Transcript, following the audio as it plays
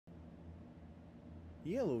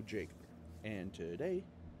Yellow Jacob, and today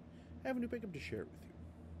I have a new pickup to share with you.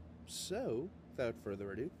 So, without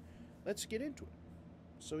further ado, let's get into it.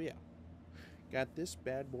 So yeah, got this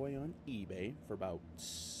bad boy on eBay for about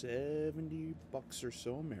 $70 or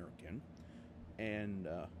so American, and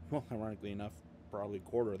well, ironically enough, probably a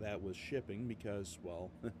quarter of that was shipping because, well,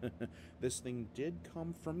 this thing did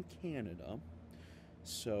come from Canada.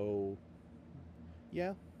 So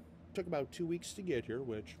yeah, took about 2 weeks to get here,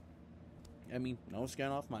 which, I mean, no skin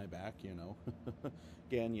off my back, you know.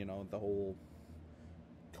 Again, you know, the whole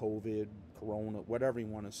COVID, Corona, whatever you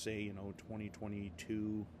want to say, you know,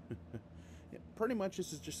 2022. Yeah, pretty much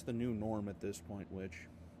this is just the new norm at this point, which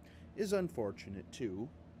is unfortunate too.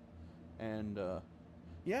 And,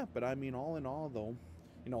 yeah, but I mean, all in all, though,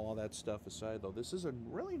 you know, all that stuff aside, though, this is a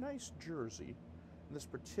really nice jersey. This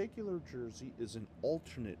particular jersey is an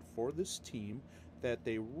alternate for this team that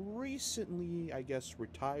they recently, I guess,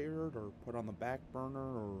 retired or put on the back burner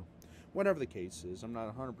or whatever the case is. I'm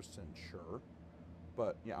not 100% sure.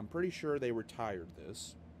 But yeah, I'm pretty sure they retired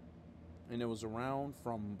this. And it was around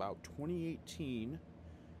from about 2018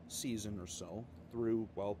 season or so through,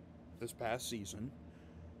 well, this past season.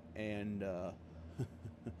 And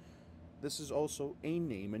this is also a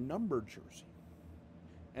name and number jersey.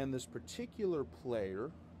 And this particular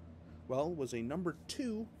player, well, was a number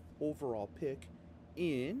 2 overall pick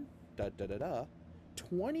in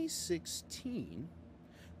 2016.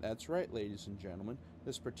 That's right, ladies and gentlemen.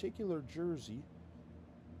 This particular jersey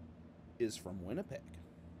is from Winnipeg.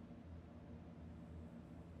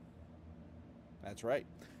 That's right.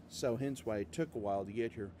 So hence why it took a while to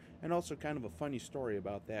get here. And also kind of a funny story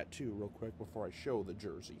about that too, real quick, before I show the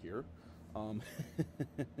jersey here.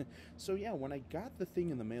 So yeah, when I got the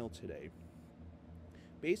thing in the mail today,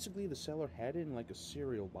 basically the seller had it in like a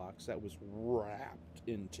cereal box that was wrapped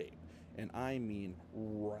in tape. And I mean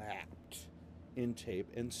wrapped in tape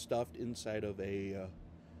and stuffed inside of a,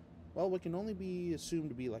 well, what can only be assumed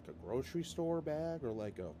to be like a grocery store bag or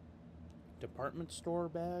like a department store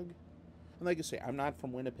bag. And like I say, I'm not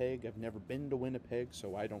from Winnipeg. I've never been to Winnipeg,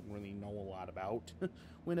 so I don't really know a lot about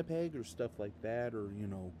Winnipeg or stuff like that, or, you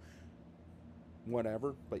know,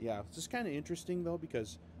 whatever. But yeah, it's just kind of interesting though,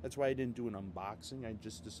 because that's why I didn't do an unboxing. I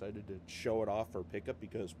just decided to show it off for pickup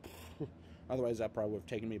because otherwise that probably would have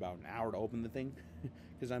taken me about an hour to open the thing.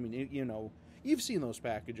 Because I mean, you know, you've seen those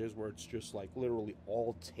packages where it's just like literally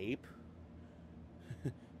all tape.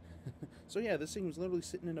 So yeah, this thing was literally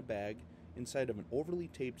sitting in a bag inside of an overly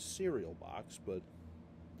taped cereal box, but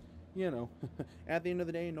you know, at the end of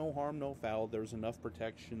the day, no harm, no foul. There's enough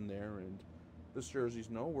protection there, and this jersey's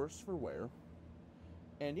no worse for wear.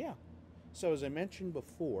 And yeah, so as I mentioned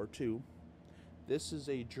before too, this is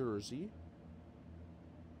a jersey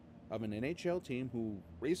of an NHL team who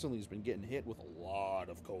recently has been getting hit with a lot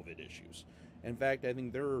of COVID issues. In fact, I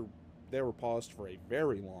think they were paused for a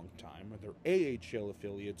very long time. Their AHL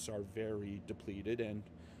affiliates are very depleted, and,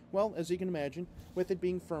 well, as you can imagine, with it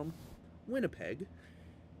being from Winnipeg,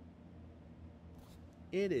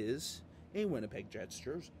 it is a Winnipeg Jets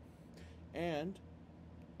jersey. And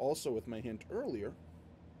also, with my hint earlier,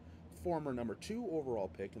 former number 2 overall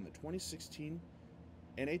pick in the 2016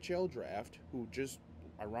 NHL draft, who just,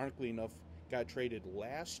 ironically enough, got traded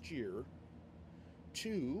last year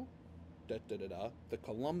to the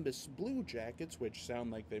Columbus Blue Jackets, which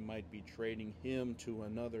sound like they might be trading him to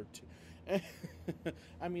another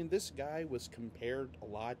I mean, this guy was compared a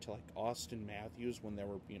lot to like Austin Matthews when they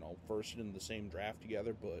were, you know, first in the same draft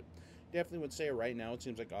together, but definitely would say right now it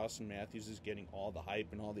seems like Austin Matthews is getting all the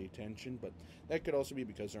hype and all the attention, but that could also be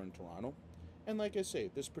because they're in Toronto. And like I say,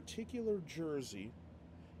 this particular jersey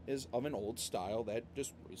is of an old style that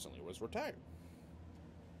just recently was retired.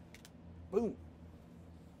 Boom.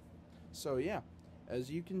 So yeah,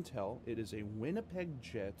 as you can tell, it is a Winnipeg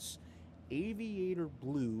Jets aviator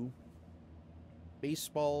blue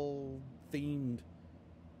baseball themed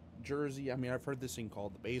jersey. I mean, I've heard this thing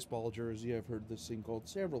called the baseball jersey. I've heard this thing called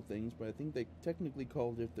several things, but I think they technically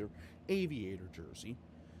called it their aviator jersey.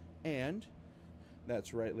 And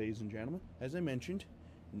that's right, ladies and gentlemen, as I mentioned,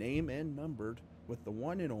 name and numbered with the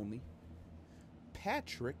one and only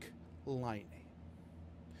Patrik Laine.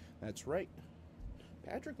 That's right.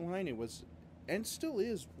 Patrik Laine was, and still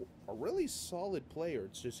is, a really solid player.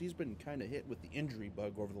 It's just he's been kind of hit with the injury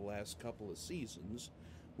bug over the last couple of seasons,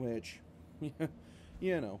 which,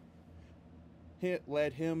 you know,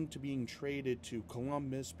 led him to being traded to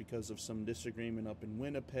Columbus because of some disagreement up in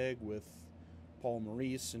Winnipeg with Paul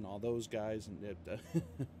Maurice and all those guys. And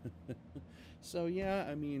so, yeah,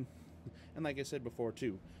 I mean, And like I said before,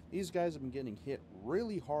 too, these guys have been getting hit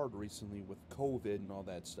really hard recently with COVID and all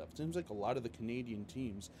that stuff. It seems like a lot of the Canadian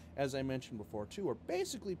teams, as I mentioned before, too, are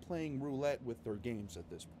basically playing roulette with their games at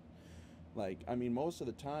this point. Like, I mean, most of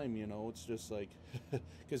the time, you know, it's just like,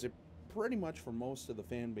 because it pretty much for most of the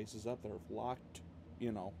fan bases up there have locked,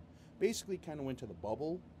 you know, basically kind of went to the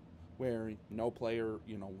bubble where no player,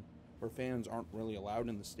 you know, where fans aren't really allowed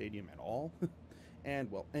in the stadium at all.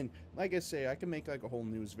 And, well, and like I say, I can make like a whole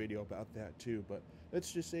news video about that too, but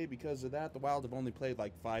let's just say because of that, the Wild have only played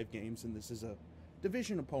like 5 games, and this is a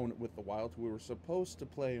division opponent with the Wild who we were supposed to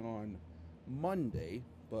play on Monday,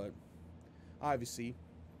 but obviously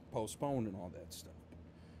postponed and all that stuff. But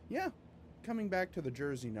yeah, coming back to the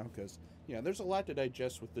jersey now, because, yeah, there's a lot to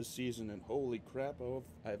digest with this season, and holy crap,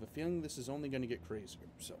 I have a feeling this is only going to get crazier,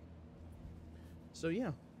 so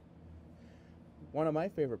yeah. One of my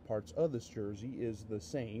favorite parts of this jersey is the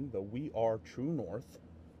saying, the "We Are True North."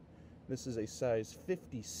 This is a size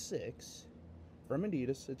 56 from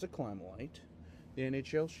Adidas. It's a Climalite, the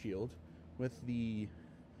NHL shield, with the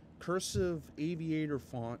cursive aviator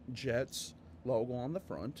font Jets logo on the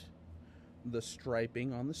front, the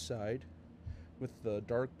striping on the side, with the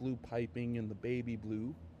dark blue piping and the baby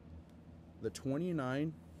blue, the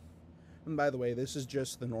 29, and by the way, this is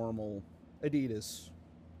just the normal Adidas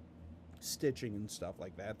stitching and stuff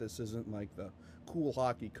like that. This isn't like the cool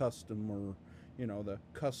hockey custom or, you know, the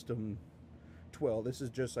custom 12. This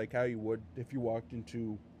is just like how you would if you walked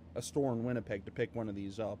into a store in Winnipeg to pick one of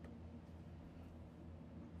these up.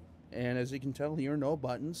 And as you can tell here, no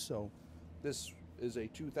buttons, so this is a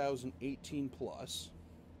 2018 plus.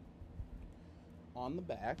 On the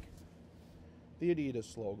back, the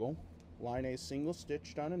Adidas logo, line A single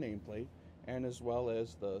stitched on a nameplate, and as well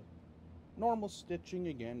as the normal stitching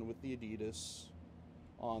again with the Adidas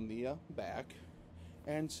on the back,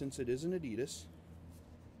 and since it is an Adidas,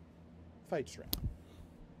 fight strap.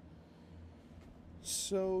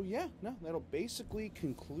 So yeah, no, that'll basically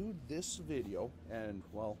conclude this video, and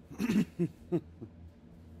well,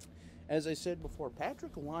 as I said before,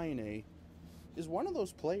 Patrik Laine is one of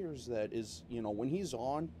those players that is, you know, when he's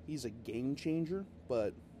on, he's a game changer,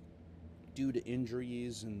 but due to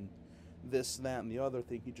injuries and this, that, and the other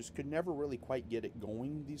thing, he just could never really quite get it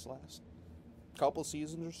going these last couple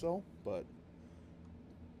seasons or so. But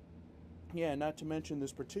yeah, not to mention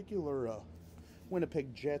this particular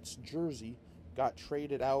Winnipeg Jets jersey got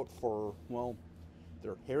traded out for, well,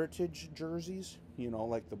 their heritage jerseys, you know,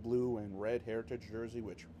 like the blue and red heritage jersey,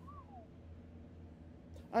 which,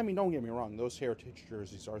 I mean, don't get me wrong, those heritage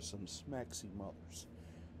jerseys are some smacksy mothers.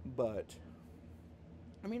 But,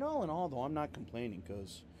 I mean, all in all, though, I'm not complaining,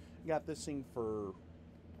 because got this thing for,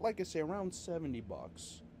 like I say, around $70.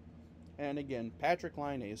 And again, Patrik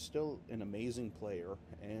Laine is still an amazing player.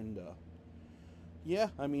 And, yeah,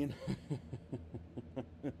 I mean,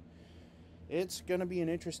 it's going to be an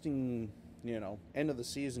interesting, you know, end of the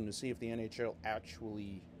season to see if the NHL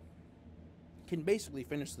actually can basically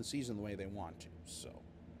finish the season the way they want to. So,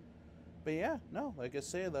 but yeah, no, like I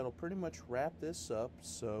say, that'll pretty much wrap this up.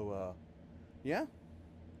 So, yeah,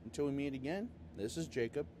 until we meet again, this is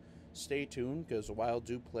Jacob. Stay tuned, because the Wild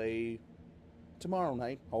do play tomorrow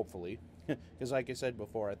night, hopefully. Because like I said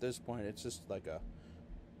before, at this point, it's just like a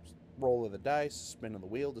roll of the dice, spin of the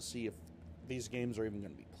wheel to see if these games are even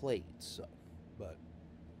going to be played. So, but,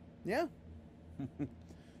 yeah.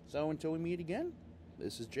 So until we meet again,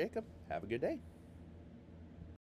 this is Jacob. Have a good day.